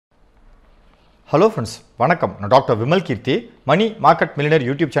Hello friends, வணக்கம். நான் doctor Vimal கீர்த்தி. Money market millionaire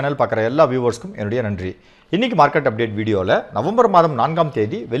YouTube channel பார்க்குற எல்லா வியூவர்ஸ்க்கும் என்னுடைய நன்றி. இன்னைக்கு மார்க்கெட் அப்டேட் வீடியோவில் நவம்பர் மாதம் 4ஆம்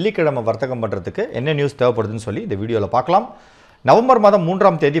தேதி வெள்ளிக்கிழமை வர்த்தகம் பண்ணுறதுக்கு என்ன நியூஸ் தேவைப்படுதுன்னு சொல்லி இந்த வீடியோவில் பார்க்கலாம். நவம்பர் மாதம்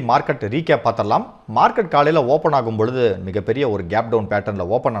 3ஆம் தேதி மார்க்கெட் ரீகேப் பார்த்தரலாம். மார்க்கெட் காலையில் ஓப்பன் ஆகும் பொழுது மிகப்பெரிய ஒரு கேப் டவுன்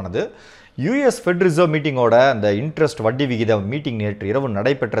பேட்டர்னில் ஓப்பன் ஆனது. US ஃபெட் ரிசர்வ் மீட்டிங்கோட அந்த இன்ட்ரெஸ்ட் வட்டி விகிதம் மீட்டிங் நேற்று இரவு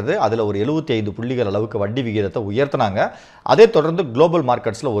நடைபெற்றது. அதில் ஒரு 75 புள்ளிகள் அளவுக்கு வட்டி விகிதத்தை உயர்த்தினாங்க. அதே தொடர்ந்து குளோபல்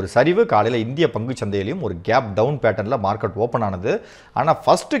மார்க்கெட்ஸில் ஒரு சரிவு, காலையில் இந்திய பங்கு சந்தையிலையும் ஒரு கேப் டவுன் பேட்டர்னில் மார்க்கெட் ஓப்பன் ஆனது. ஆனால்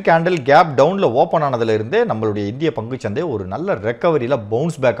ஃபஸ்ட்டு கேண்டில் கேப் டவுனில் ஓப்பன் ஆனதுலேருந்தே நம்மளுடைய இந்திய பங்கு சந்தை ஒரு நல்ல ரெக்கவரியில்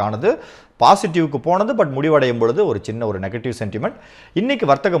பவுன்ஸ் பேக் ஆனது. பாசிட்டிவ்க்கு போனது, பட் முடிவடையும் பொழுது ஒரு சின்ன ஒரு நெகட்டிவ் சென்டிமெண்ட். இன்னைக்கு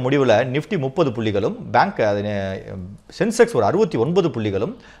வர்த்தக முடிவில் நிஃப்டி 30 புள்ளிகளும், பேங்க் சென்செக்ஸ் ஒரு 69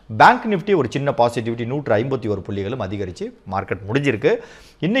 புள்ளிகளும், பேங்க் நிஃப்டி ஒரு சின்ன பாசிட்டிவிட்டி 151 புள்ளிகளும் அதிகரித்து மார்க்கெட் முடிஞ்சிருக்கு.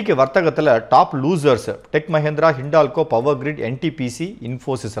 இன்னைக்கு வர்த்தகத்தில் top losers tech Mahindra, Hindalco, power grid, NTPC,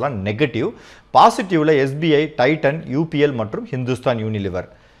 Infosys எல்லாம் நெகட்டிவ். பாசிட்டிவ்ல எஸ்பிஐ, டைட்டன், யூபிஎல் மற்றும் ஹிந்துஸ்தான் யூனிலிவர்.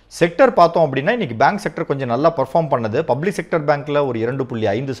 செக்டர் பார்த்தோம் அப்படின்னா இன்னைக்கு பேங்க் செக்டர் கொஞ்சம் நல்லா பர்ஃபார்ம் பண்ணது. பப்ளிக் செக்டர் பேங்க்கில் ஒரு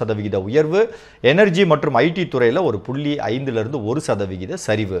 2.5% உயர்வு, எனர்ஜி மற்றும் ஐடி துறையில் ஒரு 0.5லிருந்து 1%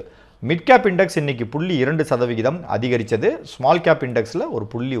 சரிவு. மிட் கேப் இண்டெக்ஸ் இன்னைக்கு 0.2% அதிகரித்தது. ஸ்மால் கேப் இண்டெக்ஸில் ஒரு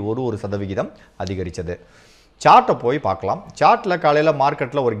 0.1% அதிகரித்தது. சார்ட்டை போய் பார்க்கலாம். சார்ட்டில் காலையில்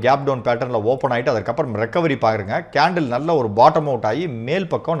மார்க்கெட்டில் ஒரு கேப் டவுன் பேட்டர்னில் ஓப்பன் ஆகிட்டு அதுக்கப்புறம் ரெக்கவரி பாருங்க. கேண்டில் நல்ல ஒரு பாட்டம் அவுட் ஆகி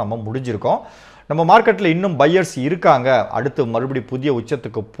மேல் பக்கம் நம்ம முடிஞ்சிருக்கோம். நம்ம மார்க்கெட்டில் இன்னும் பையர்ஸ் இருக்காங்க, அடுத்து மறுபடியும் புதிய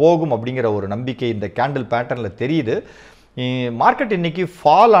உச்சத்துக்கு போகும் அப்படிங்கிற ஒரு நம்பிக்கை இந்த கேண்டில் பேட்டர்னில் தெரியுது. மார்க்கெட் இன்னைக்கு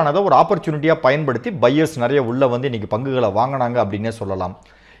ஃபால் ஆனதை ஒரு ஆப்பர்ச்சுனிட்டியாக பயன்படுத்தி பையர்ஸ் நிறைய உள்ள வந்து இன்னைக்கு பங்குகளை வாங்கினாங்க அப்படின்னே சொல்லலாம்.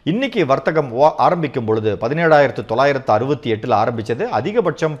 இன்னைக்கு வர்த்தகம் ஆரம்பிக்கும் பொழுது 17,968 ஆரம்பித்தது.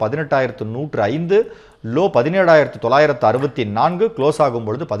 அதிகபட்சம் 18,105, லோ 17,964, க்ளோஸ் ஆகும்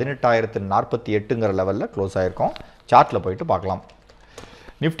பொழுது 18,048ங்கிற லெவலில் க்ளோஸ் ஆகிருக்கோம். சார்ட்டில் போயிட்டு பார்க்கலாம்.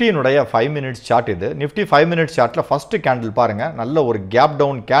 நிஃப்டியினுடைய 5 மினிட்ஸ் சார்ட் இது. நிஃப்டி 5 மினிட்ஸ் சார்ட்டில் ஃபஸ்ட்டு கேண்டில் பாருங்கள், நல்ல ஒரு கேப்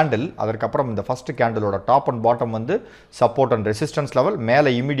டவுன் கேண்டில். அதற்கப்புறம் இந்த ஃபஸ்ட்டு கேண்டிலோட டாப் அண்ட் பாட்டம் வந்து சப்போர்ட் அண்ட் ரெசிஸ்டன்ஸ் லெவல்.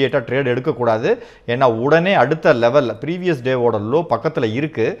 மேலே இமீடியட்டாக ட்ரேட் எடுக்கக்கூடாது, ஏன்னா உடனே அடுத்த லெவல் ப்ரீவியஸ் டேவோட லோ பக்கத்தில்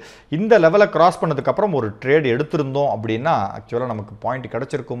இருக்குது. இந்த லெவலை கிராஸ் பண்ணதுக்கப்புறம் ஒரு ட்ரேட் எடுத்திருந்தோம் அப்படின்னா ஆக்சுவலாக நமக்கு பாயிண்ட்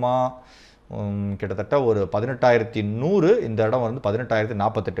கிடச்சிருக்குமா? கிட்டத்தட்ட ஒரு 18,100, இந்த இடம் வந்து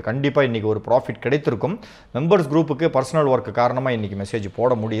 18,048. கண்டிப்பாக இன்றைக்கி ஒரு ப்ராஃபிட் கிடைத்திருக்கும். மெம்பர்ஸ் குரூப்புக்கு பர்சனல் ஒர்க்கு காரணமாக இன்றைக்கி மெசேஜ்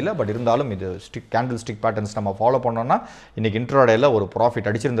போட முடியல. பட் இருந்தாலும் இது கேண்டில் ஸ்டிக் பேட்டர்ன்ஸ் நம்ம ஃபாலோ பண்ணோன்னா இன்றைக்கி இன்ட்ராடேயில் ஒரு ப்ராஃபிட்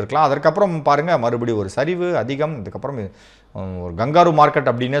அடிச்சிருந்துருக்கலாம். அதற்கப்புறம் பாருங்கள் மறுபடியும் ஒரு சரிவு அதிகம். இதுக்கப்புறம் ஒரு கங்காரு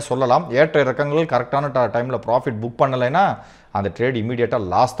மார்க்கெட் அப்படின்னே சொல்லலாம். ஏற்ற இறக்கங்கள் கரெக்டான டைமில் ப்ராஃபிட் புக் பண்ணலைன்னா அந்த ட்ரேட்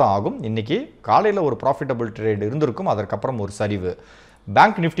இமீடியட்டாக லாஸ் தான் ஆகும். இன்றைக்கி காலையில் ஒரு ப்ராஃபிட்டபிள் ட்ரேட் இருந்திருக்கும், அதற்கப்புறம் ஒரு சரிவு.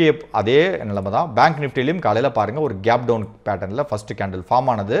 பேங்க் நிஃப்டி அதே நிலைமை தான். பேங்க் நிஃப்டிலையும் காலையில் பாருங்கள் ஒரு கேப் டவுன் பேட்டர்னில் ஃபஸ்ட்டு கேண்டில் ஃபார்ம்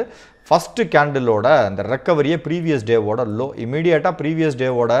ஆனது. ஃபஸ்ட்டு கேண்டிலோட அந்த ரெக்கவரியை ப்ரீவியஸ் டேவோட லோ, இமீடியட்டாக ப்ரீவியஸ்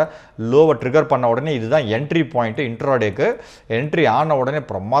டேவோட லோவை ட்ரிகர் பண்ண உடனே இதுதான் என்ட்ரி பாயிண்ட்டு. இன்ட்ராடேக்கு என்ட்ரி ஆன உடனே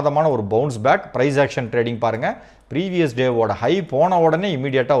பிரமாதமான ஒரு bounce back. Price action trading பாருங்கள், ப்ரீவியஸ் டேவோட ஹை போன உடனே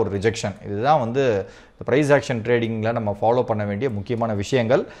இமீடியட்டாக ஒரு ரிஜெக்ஷன். இதுதான் வந்து ப்ரைஸ் ஆக்ஷன் ட்ரேடிங்கில் நம்ம ஃபாலோ பண்ண வேண்டிய முக்கியமான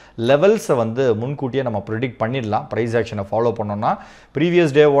விஷயங்கள். லெவல்ஸை வந்து முன்கூட்டியே நம்ம ப்ரிடிக்ட் பண்ணிடலாம். ப்ரைஸ் ஆக்ஷனை ஃபாலோ பண்ணோன்னா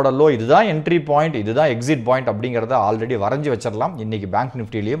ப்ரீவியஸ் டேவோட லோ இதுதான் என்ட்ரி பாயிண்ட், இதுதான் எக்ஸிட் பாயிண்ட் அப்படிங்கிறத ஆல்ரெடி வரைஞ்சி வச்சிடலாம். இன்றைக்கி பேங்க்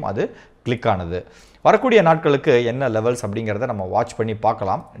நிஃப்டிலையும் அது கிளிக் ஆனது. வரக்கூடிய நாட்களுக்கு என்ன லெவல்ஸ் அப்படிங்கிறத நம்ம வாட்ச் பண்ணி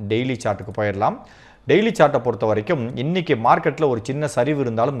பார்க்கலாம். டெய்லி சார்ட்டுக்கு போயிடலாம். டெய்லி சார்ட்டை பொறுத்த வரைக்கும் இன்றைக்கி மார்க்கெட்டில் ஒரு சின்ன சரிவு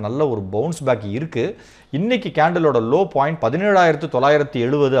இருந்தாலும் நல்ல ஒரு பவுன்ஸ் பேக் இருக்குது. இன்றைக்கி கேண்டிலோட லோ பாயிண்ட்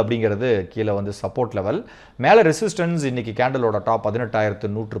 17,970 அப்படிங்கிறது கீழே வந்து சப்போர்ட் லெவல். மேலே ரெசிஸ்டன்ஸ் இன்றைக்கி கேண்டிலோட டாப்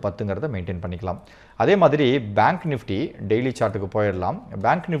 18,110ங்கிறத மெயின்டைன் பண்ணிக்கலாம். அதே மாதிரி பேங்க் நிஃப்டி டெய்லி சார்ட்டுக்கு போயிடலாம்.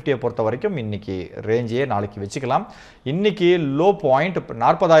 பேங்க் நிஃப்டியை பொறுத்த வரைக்கும் இன்றைக்கி ரேஞ்சையே நாளைக்கு வச்சுக்கலாம். இன்றைக்கி லோ பாயிண்ட்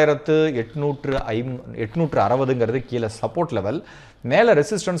 40,860ங்கிறது கீழே சப்போர்ட் லெவல். மேலே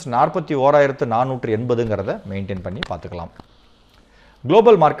ரெசிஸ்டன்ஸ் 41,480ங்கிறத மெயின்டைன் பண்ணி பார்த்துக்கலாம்.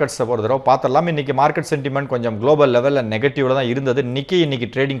 குளோபல் மார்க்கெட்ஸை ஒரு தடவை பார்த்துடலாம். இன்றைக்கி மார்க்கெட் சென்டிமெண்ட் கொஞ்சம் குளோபல் லெவலில் நெகட்டிவில் தான் இருந்தது. இன்றைக்கி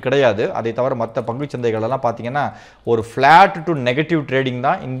ட்ரேடிங் கிடையாது. அதை தவிர மற்ற பங்குச்சந்தைகளெல்லாம் பார்த்தீங்கன்னா ஒரு ஃப்ளாட் டு நெகட்டிவ் ட்ரேடிங்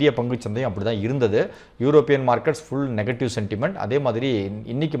தான். இந்திய பங்குச்சந்தையும் அப்படி தான் இருந்தது. European markets full negative sentiment. அதே மாதிரி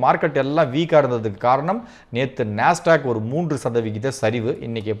இன்றைக்கி மார்க்கெட் எல்லாம் வீக்காக இருந்ததுக்கு காரணம் நேற்று நாஸ்டாக் ஒரு 3% சரிவு.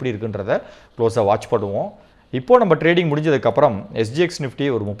 இன்றைக்கி எப்படி இருக்குன்றதை க்ளோஸாக வாட்ச் பண்ணுவோம். இப்போ நம்ம ட்ரேடிங் முடிஞ்சதுக்கப்புறம் SGX நிஃப்டி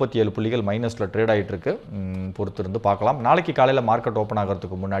ஒரு 37 புள்ளிகள் மைனஸில் ட்ரேட் ஆகிட்டு இருக்கு. பொறுத்திருந்து பார்க்கலாம். நாளைக்கு காலையில் மார்க்கெட் ஓப்பன்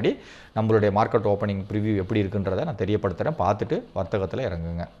ஆகிறதுக்கு முன்னாடி நம்மளுடைய மார்க்கெட் ஓப்பனிங் ப்ரிவியூ எப்படி இருக்குன்றதை நான் தெரியப்படுத்துகிறேன். பார்த்துட்டு வர்த்தகத்தில்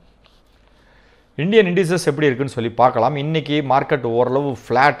இறங்குங்க. இந்தியன் இண்டிசஸ் எப்படி இருக்குன்னு சொல்லி பார்க்கலாம். இன்றைக்கி மார்க்கெட் ஓரளவு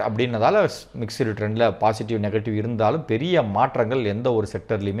ஃப்ளாட் அப்படின்னதால மிக்சடு ட்ரெண்டில் பாசிட்டிவ் நெகட்டிவ் இருந்தாலும் பெரிய மாற்றங்கள் எந்த ஒரு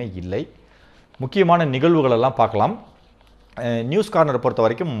செக்டர்லையுமே இல்லை. முக்கியமான நிகழ்வுகளெல்லாம் பார்க்கலாம். நியூஸ் கார்னரை பொறுத்த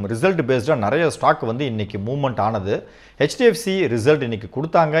வரைக்கும் ரிசல்ட் பேஸ்டாக நிறைய ஸ்டாக் வந்து இன்றைக்கி மூவ்மெண்ட் ஆனது. ஹெச்டிஎஃப்சி ரிசல்ட் இன்றைக்கி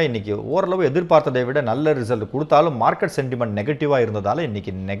கொடுத்தாங்க. இன்றைக்கி ஓரளவு எதிர்பார்த்ததை விட நல்ல ரிசல்ட் கொடுத்தாலும் மார்க்கெட் சென்டிமெண்ட் நெகட்டிவாக இருந்ததால்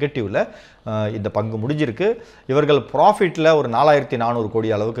இன்றைக்கி நெகட்டிவில் இந்த பங்கு முடிஞ்சிருக்கு. இவர்கள் ப்ராஃபிட்டில் ஒரு 4400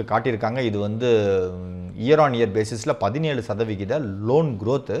 கோடி அளவுக்கு காட்டியிருக்காங்க. இது வந்து இயர் ஆன் இயர் பேசிஸில் 17% லோன்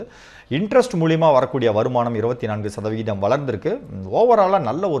க்ரோத்து. இன்ட்ரெஸ்ட் மூலிமா வரக்கூடிய வருமானம் 24% வளர்ந்துருக்கு. ஓவராலாக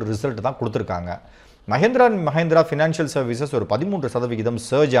நல்ல ஒரு ரிசல்ட் தான் கொடுத்துருக்காங்க. மஹேந்திரா ஃபினான்ஷியல் சர்வீசஸ் ஒரு 13%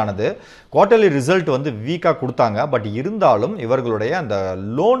 சர்ஜ் ஆனது. குவார்ட்டர்லி ரிசல்ட் வந்து வீக்காக கொடுத்தாங்க. பட் இருந்தாலும் இவர்களுடைய அந்த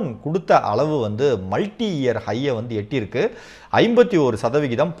லோன் கொடுத்த அளவு வந்து மல்டி இயர் ஹையை வந்து எட்டியிருக்கு.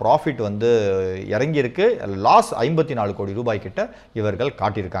 51% ப்ராஃபிட் வந்து இறங்கியிருக்கு. லாஸ் 54 கோடி ரூபாய் கிட்ட இவர்கள்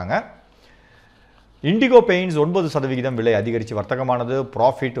காட்டியிருக்காங்க. இண்டிகோ பெயிண்ட்ஸ் 9% விலை அதிகரித்து வர்த்தகமானது.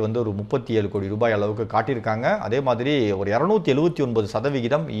 ப்ராஃபிட் வந்து ஒரு 37 கோடி ரூபாய் அளவுக்கு காட்டியிருக்காங்க. அதே மாதிரி ஒரு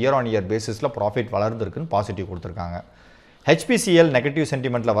 279% இயர் ஆன் இயர் பேசிஸில் ப்ராஃபிட் வளர்ந்துருக்குன்னு பாசிட்டிவ் கொடுத்துருக்காங்க. HPCL negative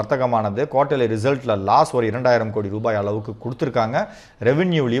சென்டிமெண்ட்டில் வர்த்தகமானது. குவார்ட்டர்லி ரிசல்ட்டில் லாஸ் ஒரு 2000 கோடி ரூபாய் அளவுக்கு கொடுத்துருக்காங்க.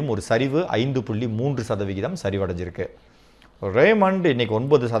 ரெவென்யூலையும் ஒரு சரிவு 5.3% சரிவடைஞ்சிருக்கு. ரேமண்ட் இன்றைக்கி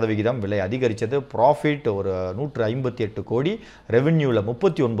 9% விலை அதிகரித்தது. ப்ராஃபிட் ஒரு 158 கோடி, ரெவென்யூவில்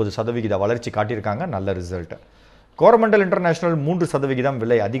 39% வளர்ச்சி காட்டியிருக்காங்க. நல்ல ரிசல்ட். கோரமண்டல் இன்டர்நேஷனல் 3%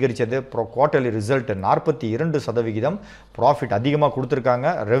 விலை அதிகரித்தது. குவார்ட்டர்லி ரிசல்ட் 42%, ப்ராஃபிட் அதிகமாக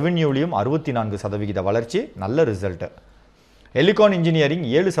கொடுத்துருக்காங்க. ரெவென்யூலையும் 64% வளர்ச்சி, நல்ல ரிசல்ட். ஹெலிகான் இன்ஜினியரிங்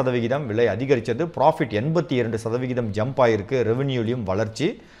 7% விலை அதிகரித்தது. ப்ராஃபிட் 82% ஜம்ப் ஆகிருக்கு. ரெவென்யூலையும் வளர்ச்சி.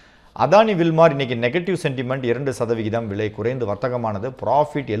 அதானி வில்மார் இன்றைக்கி நெகட்டிவ் சென்டிமெண்ட் 2% விலை குறைந்து வர்த்தகமானது.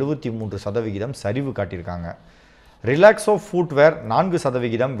 ப்ராஃபிட் 73% சரிவு காட்டியிருக்காங்க. ரிலாக்ஸோ ஃபுட்வேர்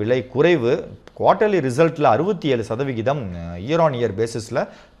 4% விலை குறைவு. குவார்ட்டர்லி ரிசல்ட்டில் 67% இயர் ஆன் இயர் பேசிஸில்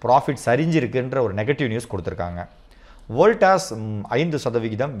ப்ராஃபிட் சரிஞ்சிருக்குன்ற ஒரு நெகட்டிவ் நியூஸ் கொடுத்துருக்காங்க. வோல்டாஸ்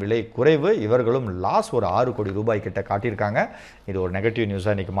 5% விலை குறைவு. இவர்களும் லாஸ் ஒரு 6 கோடி ரூபாய் கிட்ட காட்டியிருக்காங்க. இது ஒரு நெகட்டிவ்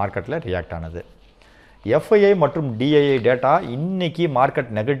நியூஸாக இன்றைக்கி மார்க்கெட்டில் ரியாக்ட் ஆனது. FII மற்றும் DII டேட்டா இன்றைக்கி மார்க்கெட்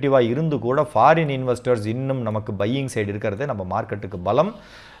நெகட்டிவாக இருந்து கூட ஃபாரின் இன்வெஸ்டர்ஸ் இன்னும் நமக்கு பையிங் சைடு இருக்கிறது நம்ம மார்க்கெட்டுக்கு பலம்.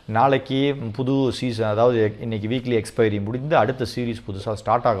 நாளைக்கு புது சீசன், அதாவது இன்றைக்கி வீக்லி எக்ஸ்பைரி முடிந்து அடுத்த சீரீஸ் புதுசாக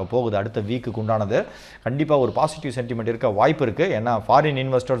ஸ்டார்ட் ஆக போகுது. அடுத்த வீக்குக்கு உண்டானது கண்டிப்பாக ஒரு பாசிட்டிவ் சென்டிமெண்ட் இருக்க வாய்ப்பு இருக்குது. ஏன்னா ஃபாரின்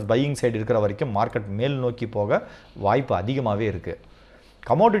இன்வெஸ்டர்ஸ் பையிங் சைடு இருக்கிற வரைக்கும் மார்க்கெட் மேல் நோக்கி போக வாய்ப்பு அதிகமாகவே இருக்குது.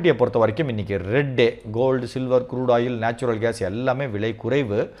 கமோடிட்டியை பொறுத்த வரைக்கும் இன்றைக்கி red day. Gold, silver, crude oil, natural gas எல்லாமே விலை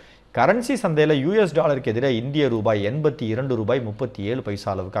குறைவு. கரன்சி சந்தையில் US டாலருக்கு எதிராக இந்திய ரூபாய் 82 ரூபாய் 37 பைசா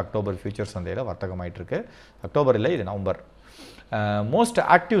அளவுக்கு அக்டோபர் ஃபியூச்சர் சந்தையில் வர்த்தகமாயிட்டிருக்கு. அக்டோபர் இல்லை, இது நவம்பர். மோஸ்ட்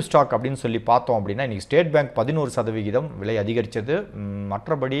ஆக்டிவ் ஸ்டாக் அப்படின்னு சொல்லி பார்த்தோம் அப்படின்னா இன்றைக்கி ஸ்டேட் பேங்க் 11% விலை அதிகரித்தது.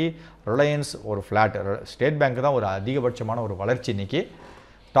 மற்றபடி ரிலையன்ஸ் ஒரு ஃப்ளாட். ஸ்டேட் பேங்க் தான் ஒரு அதிகபட்சமான ஒரு வளர்ச்சி இன்றைக்கி.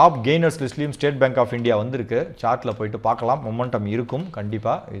 Top gainers லிஸ்ட்லேயும் state bank of India வந்திருக்கு. சார்ட்டில் போயிட்டு பார்க்கலாம். மொமெண்டம் இருக்கும்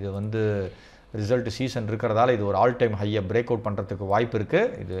கண்டிப்பாக. இது வந்து ரிசல்ட் சீசன் இருக்கிறதால இது ஒரு ஆல் டைம் ஹையை பிரேக் அவுட் பண்ணுறதுக்கு வாய்ப்பு இருக்குது.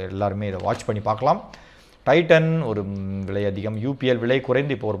 இது எல்லாருமே இதை வாட்ச் பண்ணி பார்க்கலாம். டைட்டன் ஒரு விலை அதிகம். UPL விலை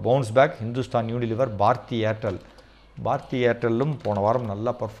குறைந்து இப்போ ஒரு bounce back. Hindustan Unilever, Bharathi ஏர்டெல்லும் போன வாரம்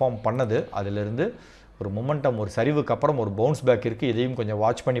நல்லா பர்ஃபார்ம் பண்ணது. அதிலிருந்து ஒரு மொமெண்டம், ஒரு சரிவுக்கு அப்புறம் ஒரு பவுன்ஸ் பேக் இருக்குது. இதையும் கொஞ்சம்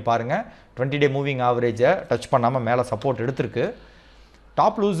வாட்ச் பண்ணி பாருங்கள். 20 டே மூவிங் ஆவரேஜை டச் பண்ணாமல் மேலே சப்போர்ட் எடுத்திருக்கு.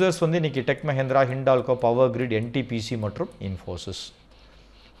 டாப் லூசர்ஸ் வந்து இன்றைக்கி tech Mahindra, Hindalco, power grid, NTPC மற்றும் இன்ஃபோசிஸ்.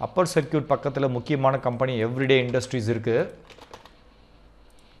 அப்பர் சர்க்கியூட் பக்கத்தில் முக்கியமான கம்பெனி எவ்ரிடே இண்டஸ்ட்ரீஸ் இருக்குது.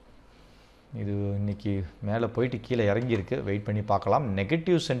 இது இன்றைக்கி மேலே போயிட்டு கீழே இறங்கியிருக்கு. வெயிட் பண்ணி பார்க்கலாம்.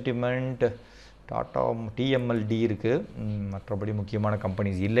 நெகட்டிவ் சென்டிமெண்ட் டாடா, TMLD இருக்குது. மற்றபடி முக்கியமான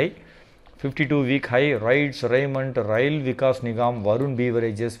கம்பெனிஸ் இல்லை. 52 வீக் ஹை. ரைட்ஸ், ரேமண்ட், ரயில் Vikas Nigam, Varun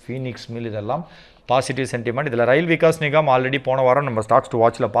beverages, Phoenix mill இதெல்லாம் பாசிட்டிவ் சென்டிமெண்ட். இதில் ரயில் விகாஸ் நிகாம் ஆல்ரெடி போன வாரம் நம்ம ஸ்டாக்ஸ் டு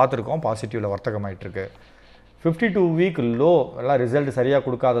வாட்சில் பார்த்துருக்கோம். பாசிட்டிவில் வர்த்தகமாயிட்டிருக்கு. 52 வீக் லோ எல்லாம் ரிசல்ட் சரியாக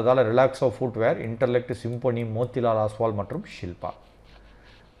கொடுக்காததால் Relaxo footwear, intellect, symphony, Motilal ஆஸ்வால் மற்றும் Shilpa.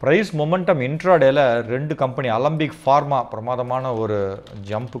 Price momentum இன்ட்ராடேல 2 company, Alembic pharma பிரமாதமான ஒரு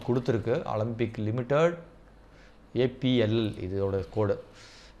ஜம்ப் கொடுத்துருக்கு. அலம்பிக் லிமிடெட், APL இதோட கோடு.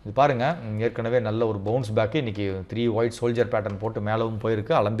 இது பாருங்கள், ஏற்கனவே நல்ல ஒரு பவுன்ஸ் பேக்கு. இன்றைக்கி 3 ஒயிட் சோல்ஜர் பேட்டர்ன் போட்டு மேலவும்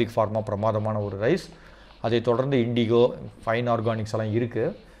போயிருக்கு. அலம்பிக் ஃபார்மா பிரமாதமான ஒரு ரைஸ். அதை தொடர்ந்து இண்டிகோ, ஃபைன் ஆர்கானிக்ஸ் எல்லாம்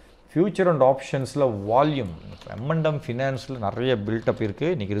இருக்குது. ஃபியூச்சர் அண்ட் ஆப்ஷன்ஸில் வால்யூம், M&M ஃபினான்ஸில் நிறைய பில்டப்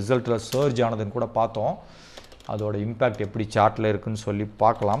இருக்குது. இன்றைக்கி ரிசல்ட்டில் சர்ஜ் ஆனதுன்னு கூட பார்த்தோம். அதோட இம்பேக்ட் எப்படி சார்ட்டில் இருக்குன்னு சொல்லி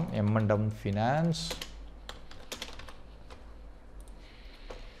பார்க்கலாம். M&M ஃபினான்ஸ்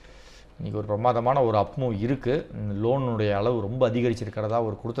இன்றைக்கி ஒரு பிரமாதமான ஒரு அப்மூவ் இருக்குது. லோனுடைய அளவு ரொம்ப அதிகரிச்சிருக்கிறதா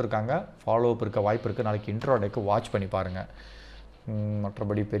ஒரு கொடுத்துருக்காங்க. ஃபாலோ அப் இருக்க வாய்ப்பு இருக்குது. நாளைக்கு இன்ட்ராடேக்கு வாட்ச் பண்ணி பாருங்கள்.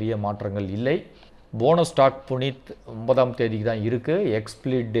 மற்றபடி பெரிய மாற்றங்கள் இல்லை. போனஸ் ஸ்டாக் புனித் 9ஆம் தேதிக்கு தான் இருக்குது.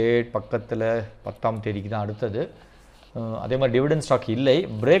 எக்ஸ்பிளிட் டேட் பக்கத்தில் 10ஆம் தேதிக்கு தான் அடுத்தது. அதே மாதிரி டிவிடெண்ட் ஸ்டாக் இல்லை.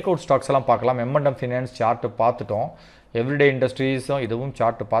 பிரேக் அவுட் ஸ்டாக்ஸ் எல்லாம் பார்க்கலாம். M&M ஃபினான்ஸ் சார்ட்டு பார்த்துட்டோம். எவ்ரிடே இண்டஸ்ட்ரீஸும் இதுவும்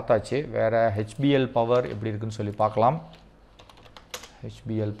சார்ட் பார்த்தாச்சு. வேறு ஹெச்பிஎல் பவர் எப்படி இருக்குன்னு சொல்லி பார்க்கலாம்.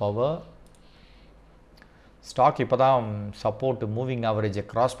 ஹெச்பிஎல் பவர் ஸ்டாக் இப்போ தான் சப்போர்ட் மூவிங் ஆவரேஜை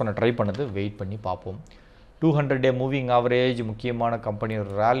கிராஸ் பண்ண ட்ரை பண்ணுது. வெயிட் பண்ணி பார்ப்போம். 200 டே மூவிங் ஆவரேஜ் முக்கியமான கம்பெனி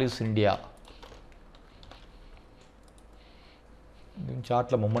ராலிஸ் இந்தியா.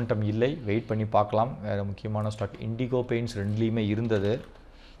 சார்ட்டில் மொமெண்டம் இல்லை. வெயிட் பண்ணி பார்க்கலாம். வேறு முக்கியமான ஸ்டாக் இண்டிகோ பெயிண்ட்ஸ் ரெண்டுலேயுமே இருந்தது.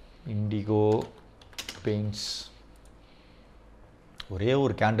 இண்டிகோ பெயிண்ட்ஸ் ஒரே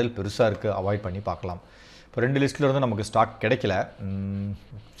ஒரு கேண்டில் பெருசாக இருக்குது. அவாய்ட் பண்ணி பார்க்கலாம். இப்போ 2 லிஸ்ட்டில் இருந்து நமக்கு ஸ்டாக் கிடைக்கல.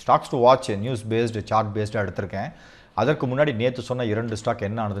 Stocks to watch news based chart பேஸ்டாக எடுத்திருக்கேன். அதற்கு முன்னாடி நேற்று சொன்ன 2 ஸ்டாக்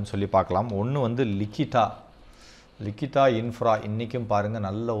என்ன ஆனதுன்னு சொல்லி பார்க்கலாம். ஒன்று வந்து லிக்கிதா இன்ஃப்ரா. இன்றைக்கும் பாருங்கள்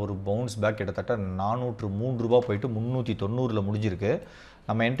நல்ல ஒரு பவுன்ஸ் பேக். கிட்டத்தட்ட 403 ரூபா போயிட்டு 390 முடிஞ்சிருக்கு.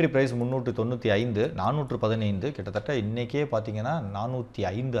 நம்ம என்ட்ரி ப்ரைஸ் 395, 415. கிட்டத்தட்ட இன்றைக்கே பார்த்தீங்கன்னா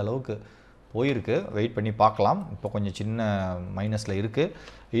 405 அளவுக்கு போயிருக்கு. வெயிட் பண்ணி பார்க்கலாம். இப்போ கொஞ்சம் சின்ன மைனஸில் இருக்குது.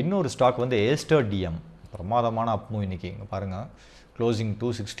 இன்னொரு ஸ்டாக் வந்து ஏஸ்டர்டிஎம். பிரமாதமான அப்மூவ் இன்றைக்கி. இங்கே பாருங்கள் க்ளோசிங்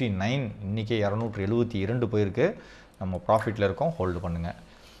 269, இன்றைக்கே 272 போயிருக்கு. நம்ம ப்ராஃபிட்டில் இருக்கோம். ஹோல்டு பண்ணுங்கள்.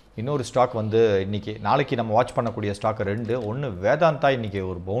 இன்னொரு ஸ்டாக் வந்து நாளைக்கு நம்ம வாட்ச் பண்ணக்கூடிய ஸ்டாக் 2. ஒன்று வேதாந்தா. இன்றைக்கி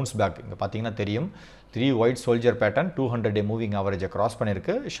ஒரு பவுன்ஸ் பேக். இங்கே பார்த்தீங்கன்னா தெரியும் 3 ஒயிட் சோல்ஜர் பேட்டர்ன் 200 டே மூவிங் ஆவரேஜை கிராஸ்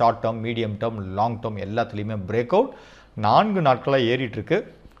பண்ணியிருக்கு. Short term, medium term, long term எல்லாத்துலேயுமே பிரேக் அவுட் 4 நாட்களாக ஏறிட்டுருக்கு.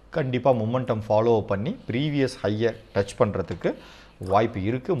 கண்டிப்பாக மொமெண்டம் ஃபாலோ பண்ணி ப்ரீவியஸ் ஹையை டச் பண்ணுறதுக்கு வாய்ப்பு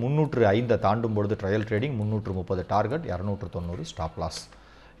இருக்குது. 305 தாண்டும் பொழுது trial trading, 330 target, 290 stop loss.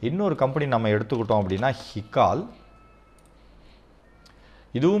 இன்னொரு கம்பெனி நம்ம எடுத்துக்கிட்டோம் அப்படின்னா ஹிக்கால்.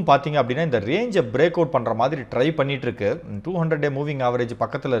 இதுவும் பார்த்தீங்க அப்படின்னா இந்த ரேஞ்சை பிரேக் அவுட் பண்ணுற மாதிரி ட்ரை பண்ணிகிட்ருக்கு. 200 டே மூவிங் ஆவரேஜ்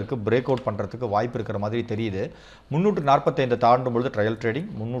பக்கத்தில் இருக்குது. பிரேக் அவுட் பண்ணுறதுக்கு வாய்ப்பு இருக்கிற மாதிரி தெரியுது. 345 தாண்டும் பொழுது trial trading,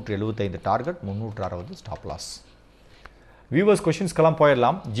 375 target, 360 stop loss. Viewers கொஷின்ஸ்க்கெல்லாம்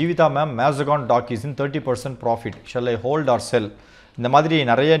போயிடலாம். Jeevitha ma'am, Mazagon talk is in 30% profit, shall I hold R செல்? இந்த மாதிரி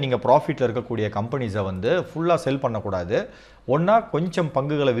நிறைய நீங்கள் ப்ராஃபிட்டில் இருக்கக்கூடிய கம்பெனிஸை வந்து ஃபுல்லாக செல் பண்ணக்கூடாது. ஒன்றா கொஞ்சம்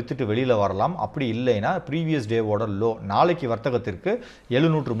பங்குகளை விற்றுட்டு வெளியில் வரலாம். அப்படி இல்லைன்னா ப்ரீவியஸ் டேவோட லோ நாளைக்கு வர்த்தகத்திற்கு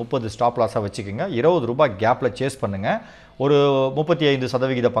 730 ஸ்டாப் லாஸாக வச்சுக்கோங்க. 20 ரூபாய் கேப்பில் சேஸ் பண்ணுங்கள். ஒரு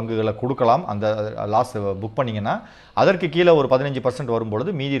 35% பங்குகளை கொடுக்கலாம். அந்த லாஸ் புக் பண்ணிங்கன்னா அதற்கு கீழே ஒரு 15% வரும்பொழுது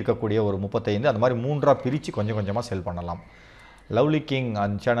மீதி இருக்கக்கூடிய ஒரு 35, அந்த மாதிரி 3ஆக பிரித்து கொஞ்சம் கொஞ்சமாக செல் பண்ணலாம். லவ்லி கிங்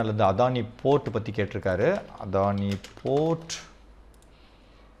அந்த சேனல்லேருந்து அதானி போர்ட் பற்றி கேட்டிருக்காரு. அதானி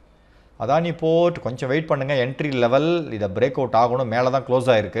போர்ட் கொஞ்சம் வெயிட் பண்ணுங்கள். என்ட்ரி லெவல் இதை பிரேக் அவுட் ஆகணும். மேலே தான் க்ளோஸ்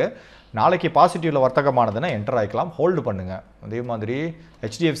ஆகிருக்கு. நாளைக்கு பாசிட்டிவில் வர்த்தகமானதுன்னா என்டர் ஆகிக்கலாம். ஹோல்டு பண்ணுங்கள். அதே மாதிரி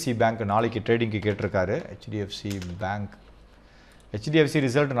ஹெச்டிஎஃப்சி பேங்க் நாளைக்கு ட்ரேடிங்க்கு கேட்டிருக்காரு. ஹெச்டிஎஃப்சி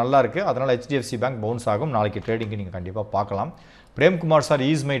ரிசல்ட் நல்லா இருக்குது. அதனால் ஹெச்டிஎஃப்சி பேங்க் பவுன்ஸ் ஆகும். நாளைக்கு ட்ரேடிங்க்கு நீங்கள் கண்டிப்பாக பார்க்கலாம். Premkumar sir,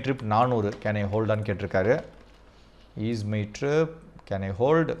 is my trip 400 can I ஹோல்டான்னு கேட்டிருக்காரு. Is my trip can I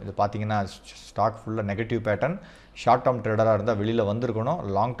hold. இது பார்த்தீங்கன்னா ஸ்டாக் ஃபுல்லாக நெகட்டிவ் பேட்டர்ன். ஷார்ட் டேர்ம் ட்ரேடராக இருந்தால் வெளியில் வந்திருக்கணும்.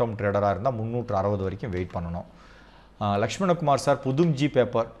 லாங் டேர்ம் ட்ரேடராக இருந்தால் 360 வரைக்கும் வெயிட் பண்ணணும். லக்ஷ்மணகுமார் சார், புதும்ஜி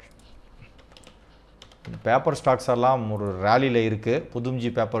பேப்பர் ஸ்டாக்ஸ் எல்லாம் ஒரு ரேலியில் இருக்குது. புதும்ஜி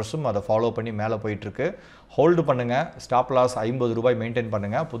பேப்பர்ஸும் அதை ஃபாலோ பண்ணி மேலே போயிட்டுருக்கு. ஹோல்டு பண்ணுங்கள். ஸ்டாப் லாஸ் 50 ரூபாய் மெயின்டைன்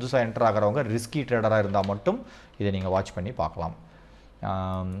பண்ணுங்கள். புதுசாக என்டர் ஆகிறவங்க ரிஸ்கி ட்ரேடராக இருந்தால் மட்டும் இதை நீங்கள் வாட்ச் பண்ணி பார்க்கலாம்.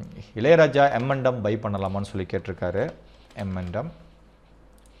 இளையராஜா M&M பை பண்ணலாமான்னு சொல்லி கேட்டிருக்காரு. M&M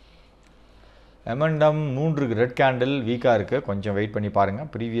 3 ரெட் கேண்டில் வீக்காக இருக்குது. கொஞ்சம் வெயிட் பண்ணி பாருங்கள்.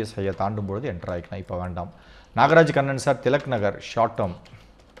 ப்ரீவியஸ் ஹையை தாண்டும் பொழுது என்டர் ஆகிக்கலாம். இப்போ வேண்டாம். நாகராஜ் கண்ணன் சார், திலக் நகர் ஷார்ட்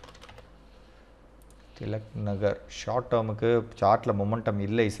டேர்முக்கு சார்ட்டில் மொமெண்டம்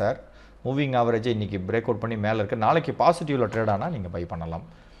இல்லை சார். மூவிங் ஆவரேஜை இன்றைக்கி பிரேக் அவுட் பண்ணி மேலே இருக்குது. நாளைக்கு பாசிட்டிவில் ட்ரேட் ஆனால் நீங்கள் பை பண்ணலாம்.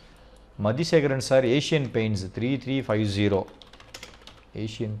 மதிசேகரன் sir, Asian paints 3350.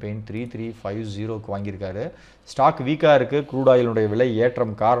 Asian paint 3350க்கு வாங்கியிருக்காரு. ஸ்டாக் வீக்காக இருக்குது. க்ரூட் ஆயிலுடைய விலை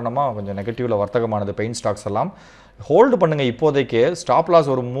ஏற்றம் காரணமாக கொஞ்சம் நெகட்டிவில் வர்த்தகமானது பெயிண்ட் ஸ்டாக்ஸ் எல்லாம். ஹோல்டு பண்ணுங்கள். இப்போதைக்கு ஸ்டாப் லாஸ்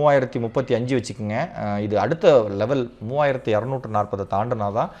ஒரு 3035 வச்சுக்கோங்க. இது அடுத்த லெவல் 3240 தாண்டினா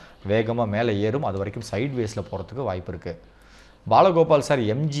தான் வேகமாக மேலே ஏறும். அது வரைக்கும் சைட் வேஸில் போகிறதுக்கு வாய்ப்பு இருக்குது. Balagopal sir,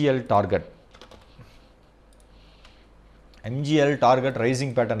 MGL target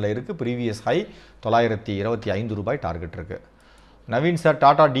rising பேட்டர்னில் இருக்குது. ப்ரீவியஸ் ஹை 925 ரூபாய் டார்கெட் இருக்குது. Naveen sir,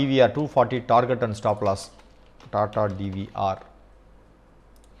 Tata DVR 240 target and stop loss. Tata DVR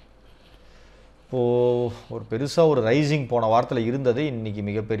ஒரு பெருசாக ஒரு ரைசிங் போன வாரத்தில் இருந்தது. இன்றைக்கி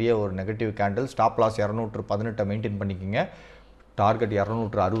மிகப்பெரிய ஒரு negative candle. Stop loss 218 maintain பண்ணிக்கோங்க. டார்கெட்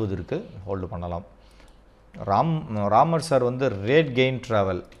 260 இருக்குது. ஹோல்டு பண்ணலாம். ராமர் சார் வந்து ரேட்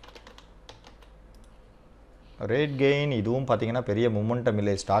கெயின் இதுவும் பார்த்தீங்கன்னா பெரிய மொமெண்டம்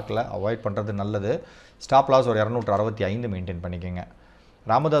இல்லை ஸ்டாக்கில். அவாய்ட் பண்ணுறது நல்லது. ஸ்டாப் லாஸ் ஒரு 265 மெயின்டைன் பண்ணிக்கோங்க.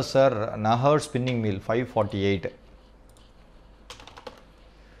 Ramadoss sir, நஹர் spinning mill 548.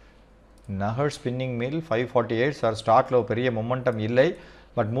 நகர் ஸ்பின்னிங் மில் 548 சார் ஸ்டாக்கில் பெரிய மொமெண்டம் இல்லை,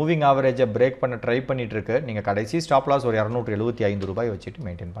 பட் மூவிங் ஆவரேஜை பிரேக் பண்ண ட்ரை பண்ணிட்டு இருக்கு. நீங்கள் கடைசி ஸ்டாப் லாஸ் ஒரு 275 ரூபாய் வச்சுட்டு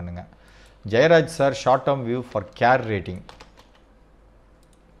மெயின்டைன் பண்ணுங்கள். Jayaraj sir short term view for care rating.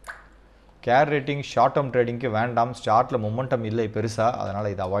 Care rating short term ட்ரேடிங்க்கு வேண்டாம், ஸ்டார்ட்டில் மொமெண்டம் இல்லை பெருசாக,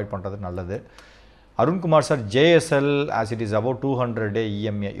 அதனால் இதை அவாய்ட் பண்ணுறது நல்லது. Arunkumar sir JSL as it is about 200 day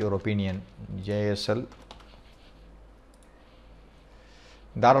EMA your opinion. JSL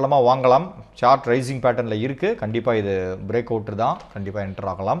தாராளமாக வாங்கலாம், சார்ட் ரைசிங் பேட்டர்னில் இருக்குது, கண்டிப்பாக இது பிரேக் அவுட்டு தான், கண்டிப்பாக என்டர்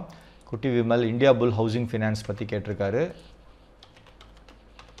ஆகலாம். குட்டி விமல் இந்தியா புல் ஹவுசிங் ஃபினான்ஸ் பற்றி கேட்டிருக்காரு.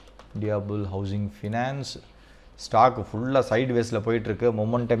 இந்தியா புல் ஹவுசிங் ஃபினான்ஸ் ஸ்டாக் ஃபுல்லாக சைடு வேஸில் போயிட்டுருக்கு,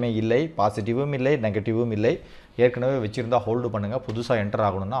 மொமெண்டமே இல்லை, பாசிட்டிவும் இல்லை நெகட்டிவும் இல்லை. ஏற்கனவே வச்சுருந்தால் ஹோல்டு பண்ணுங்கள், புதுசாக என்டர்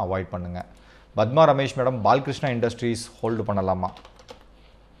ஆகணும்னா அவாய்ட் பண்ணுங்கள். Padma Ramesh madam Balakrishna industries hold பண்ணலாமா?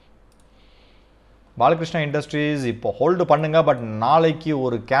 பாலகிருஷ்ணா இண்டஸ்ட்ரீஸ் இப்போ ஹோல்டு பண்ணுங்கள், பட் நாளைக்கு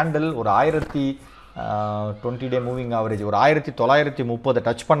ஒரு கேண்டில் ஒரு 1020 டே மூவிங் ஆவரேஜ் ஒரு 1930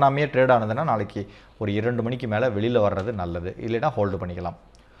 டச் பண்ணாமே ட்ரேட் ஆனதுன்னா நாளைக்கு ஒரு 2 மணிக்கு மேலே வெளியில் வர்றது நல்லது, இல்லைனா ஹோல்டு பண்ணிக்கலாம்.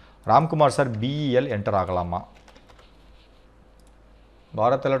 Ramkumar sir BEL enter ஆகலாமா?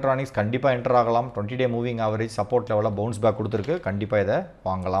 Bharat electronics கண்டிப்பாக என்டர் ஆகலாம், 20 டே மூவிங் ஆவரேஜ் சப்போர்ட் லெவலில் பவுன்ஸ் பேக் கொடுத்துருக்கு, கண்டிப்பாக இதை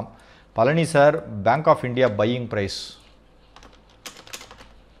வாங்கலாம். Palani sir bank of India buying price.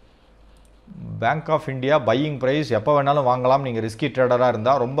 Bank of India buying price எப்போ வேணாலும் வாங்கலாம், நீங்கள் ரிஸ்கி ட்ரேடராக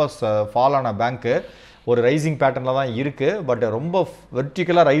இருந்தால். ரொம்ப ஃபாலான பேங்க்கு, ஒரு ரைசிங் பேட்டர்னில் தான் இருக்குது, பட் ரொம்ப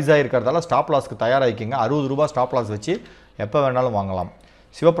வெர்டிக்கலாக ரைஸ் ஆகிருக்கிறதால ஸ்டாப் லாஸ்க்கு தயாராகிக்கிங்க. 60 ரூபா ஸ்டாப் லாஸ் வச்சு எப்போ வேணாலும் வாங்கலாம்.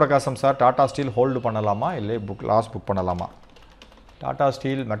 Sivaprakasam sir Tata steel hold பண்ணலாமா இல்லை லாஸ் புக் பண்ணலாமா? டாடா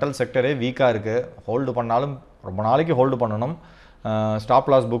ஸ்டீல் மெட்டல் செக்டரே வீக்காக இருக்குது, ஹோல்டு பண்ணாலும் ரொம்ப நாளைக்கு ஹோல்டு பண்ணணும், ஸ்டாப்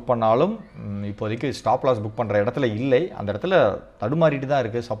லாஸ் புக் பண்ணாலும் இப்போதைக்கு ஸ்டாப் லாஸ் புக் பண்ணுற இடத்துல இல்லை, அந்த இடத்துல தடுமாறிட்டு தான்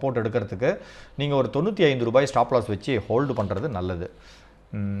இருக்குது சப்போர்ட் எடுக்கிறதுக்கு. நீங்கள் ஒரு 95 ரூபாய் ஸ்டாப் லாஸ் வச்சு ஹோல்டு பண்ணுறது நல்லது.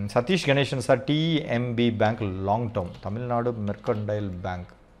 Satish Ganesan sir TMP bank long term. Tamil Nadu mercantile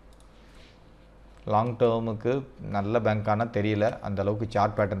bank long டேர்முக்கு நல்ல பேங்க்கான தெரியல, அந்தளவுக்கு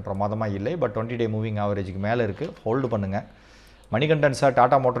சார்ட் பேட்டர்ன் பிரமாதமாக இல்லை, பட் 20 டே மூவிங் ஆவரேஜுக்கு மேலே இருக்குது, ஹோல்டு பண்ணுங்கள். Manikandan sir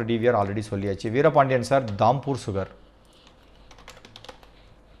Tata motor DVR already சொல்லியாச்சு. Veerapandian sir Dhampur sugar.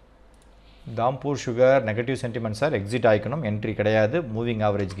 Dhampur sugar negative sentiment sir, exit ஆகிக்கணும், entry கிடையாது, மூவிங்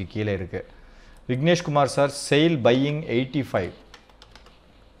ஆவரேஜுக்கு கீழே இருக்குது. Vigneshkumar sir sail buying 85.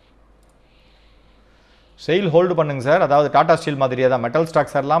 Sail hold பண்ணுங்க சார், அதாவது டாடா ஸ்டீல் மாதிரியே தான் மெட்டல்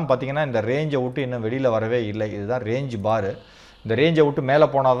ஸ்டாக்ஸ் எல்லாம் பார்த்தீங்கன்னா இந்த ரேஞ்சை விட்டு இன்னும் வெளியில் வரவே இல்லை, இதுதான் ரேஞ்ச் பாரு. இந்த ரேஞ்சை விட்டு மேலே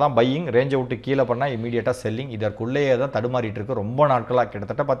போனால் தான் பையிங், ரேஞ்சை விட்டு கீழே பண்ணால் இமீடியட்டாக செல்லிங். இதற்குள்ளேயே தான் தடுமாறிட்டு இருக்குது ரொம்ப நாட்களாக,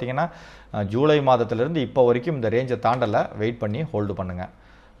 கிட்டத்தட்ட பார்த்தீங்கன்னா ஜூலை மாதத்துலேருந்து இப்போ வரைக்கும் இந்த ரேஞ்சை தாண்டலை, வெயிட் பண்ணி ஹோல்டு பண்ணுங்கள்.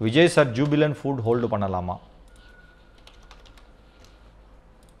 Vijay sir Jubilant food hold பண்ணலாமா?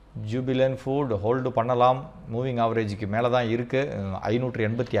 ஜூபிலன் ஃபுட் ஹோல்டு பண்ணலாம், மூவிங் ஆவரேஜுக்கு மேலே தான் இருக்குது,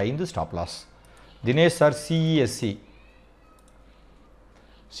 585 stop loss. Dinesh sir CESC.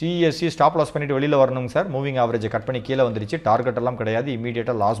 CESC stop loss பண்ணிவிட்டு வெளியில் வரணுங்க சார், மூவிங் ஆவரேஜை கட் பண்ணி கீழே வந்துருச்சு, டார்கெட் எல்லாம் கிடையாது,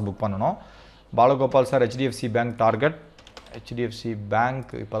 இமீடியட்டாக லாஸ் புக் பண்ணணும். Balagopal sir HDFC bank target. HDFC bank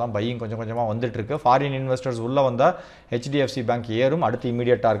இப்போ தான் பையிங் கொஞ்சம் கொஞ்சமாக வந்துட்டுருக்கு, ஃபாரின் இன்வெஸ்டர்ஸ் உள்ளே வந்தால் ஹெச்டிஎஃப்சி பேங்க் ஏறும், அடுத்து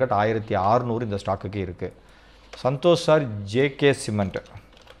இமீடியட் டார்கெட் 1600 இந்த ஸ்டாக்குக்கு இருக்குது. Santhosh sir JK cement.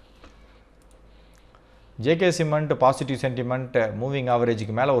 JK cement positive sentiment, moving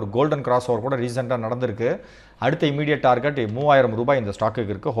ஆவரேஜுக்கு மேலே ஒரு கோல்டன் கிராஸ் ஓவர் கூட ரீசெண்டாக நடந்திருக்கு, அடுத்த இமீடியட் டார்கெட் 3000 ரூபாய் இந்த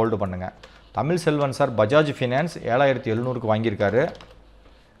ஸ்டாக்குக்கு இருக்குது, ஹோல்டு பண்ணுங்கள். தமிழ் செல்வன் சார் பஜாஜ் ஃபினான்ஸ் 7700க்கு வாங்கியிருக்காரு.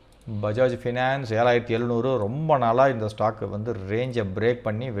 பஜாஜ் ஃபினான்ஸ் 7700 ரொம்ப நாளாக இந்த ஸ்டாக்கு வந்து ரேஞ்சை பிரேக்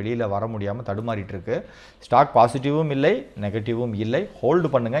பண்ணி வெளியில் வர முடியாமல் தடுமாறிட்டு இருக்கு. ஸ்டாக் பாசிட்டிவும் இல்லை நெகட்டிவும் இல்லை, ஹோல்டு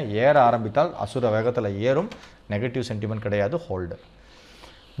பண்ணுங்கள். ஏற ஆரம்பித்தால் அசுர வேகத்தில் ஏறும், நெகட்டிவ் சென்டிமெண்ட் கிடையாது, ஹோல்டு.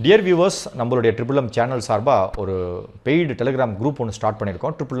 டியர் வியூவர்ஸ், நம்மளுடைய ட்ரிபிள் எம் சேனல் சார்பாக ஒரு பெய்டு டெலிகிராம் குரூப் ஒன்று ஸ்டார்ட்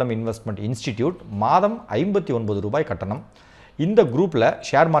பண்ணியிருக்கோம், ட்ரிபிள் எம் இன்வெஸ்ட்மெண்ட் இன்ஸ்டிடியூட். மாதம் 59 ரூபாய் கட்டணம். இந்த குரூப்பில்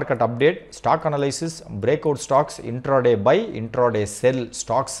share market update, stock analysis, break out stocks, intraday by, intraday sell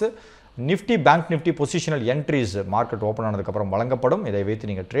stocks, Nifty bank Nifty positional entries market open ஆனதுக்கப்புறம் வழங்கப்படும். இதை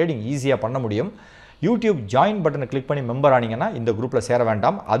வைத்து நீங்கள் ட்ரேடிங் ஈஸியாக பண்ண முடியும். யூடியூப் ஜாயின் பட்டனை கிளிக் பண்ணி மெம்பர் ஆனீங்கன்னா இந்த குரூப்பில் சேர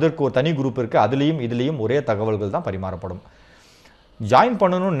வேண்டாம், அதற்கு ஒரு தனி குரூப் இருக்குது, அதுலேயும் இதுலேயும் ஒரே தகவல்கள் தான் பரிமாறப்படும். ஜாயின்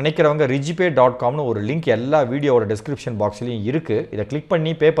பண்ணணும்னு நினைக்கிறவங்க rijipay.comனு ஒரு லிங்க் எல்லா வீடியோவோட டிஸ்கிரிப்ஷன் பாக்ஸ்லையும் இருக்குது, இதை கிளிக்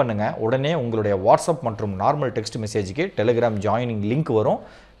பண்ணி பே பண்ணுங்கள். உடனே உங்களுடைய வாட்ஸ்அப் மற்றும் normal text மெசேஜுக்கு Telegram joining link வரும்,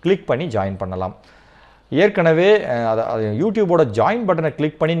 கிளிக் பண்ணி ஜாயின் பண்ணலாம். ஏற்கனவே யூடியூபோட ஜாயின் பட்டனை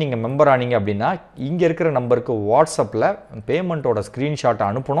கிளிக் பண்ணி நீங்கள் மெம்பர் ஆனீங்க அப்படின்னா இங்கே இருக்கிற நம்பருக்கு வாட்ஸ்அப்பில் பேமெண்ட்டோட ஸ்க்ரீன்ஷாட்டை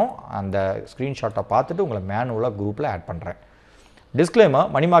அனுப்பணும். அந்த ஸ்க்ரீன்ஷாட்டை பார்த்துட்டு உங்களை மேனுவலாக குரூப்பில் ஆட் பண்ணுறேன். Disclaimer,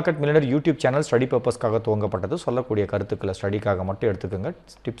 money market millionaire YouTube channel study பர்பஸ்க்காக துவங்கப்பட்டது. சொல்லக்கூடிய கருத்துக்களை ஸ்டடிக்காக மட்டும் எடுத்துக்கோங்க.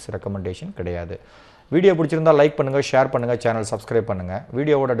 டிப்ஸ் ரெக்கமெண்டேஷன் கிடையாது. வீடியோ பிடிச்சிருந்தால் லைக் பண்ணுங்கள், ஷேர் பண்ணுங்கள், சேனல் சப்ஸ்கிரைப் பண்ணுங்கள்.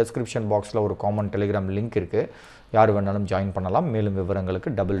 வீடியோவோட டிஸ்கிரிப்ஷன் பாக்ஸில் ஒரு காமன் டெலிகிராம் லிங்க் இருக்குது. யார் வேணாலும் ஜாயின் பண்ணலாம். மேலும்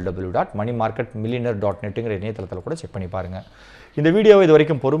விவரங்களுக்கு www.moneymarketmillionaire.netங்கிற இணையதளத்தில் கூட செக் பண்ணி பாருங்கள். இந்த வீடியோவை இது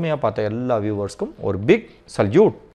வரைக்கும் பொறுமையாக பார்த்த எல்லா வியூவர்ஸ்க்கும் ஒரு பிக் சல்யூட்.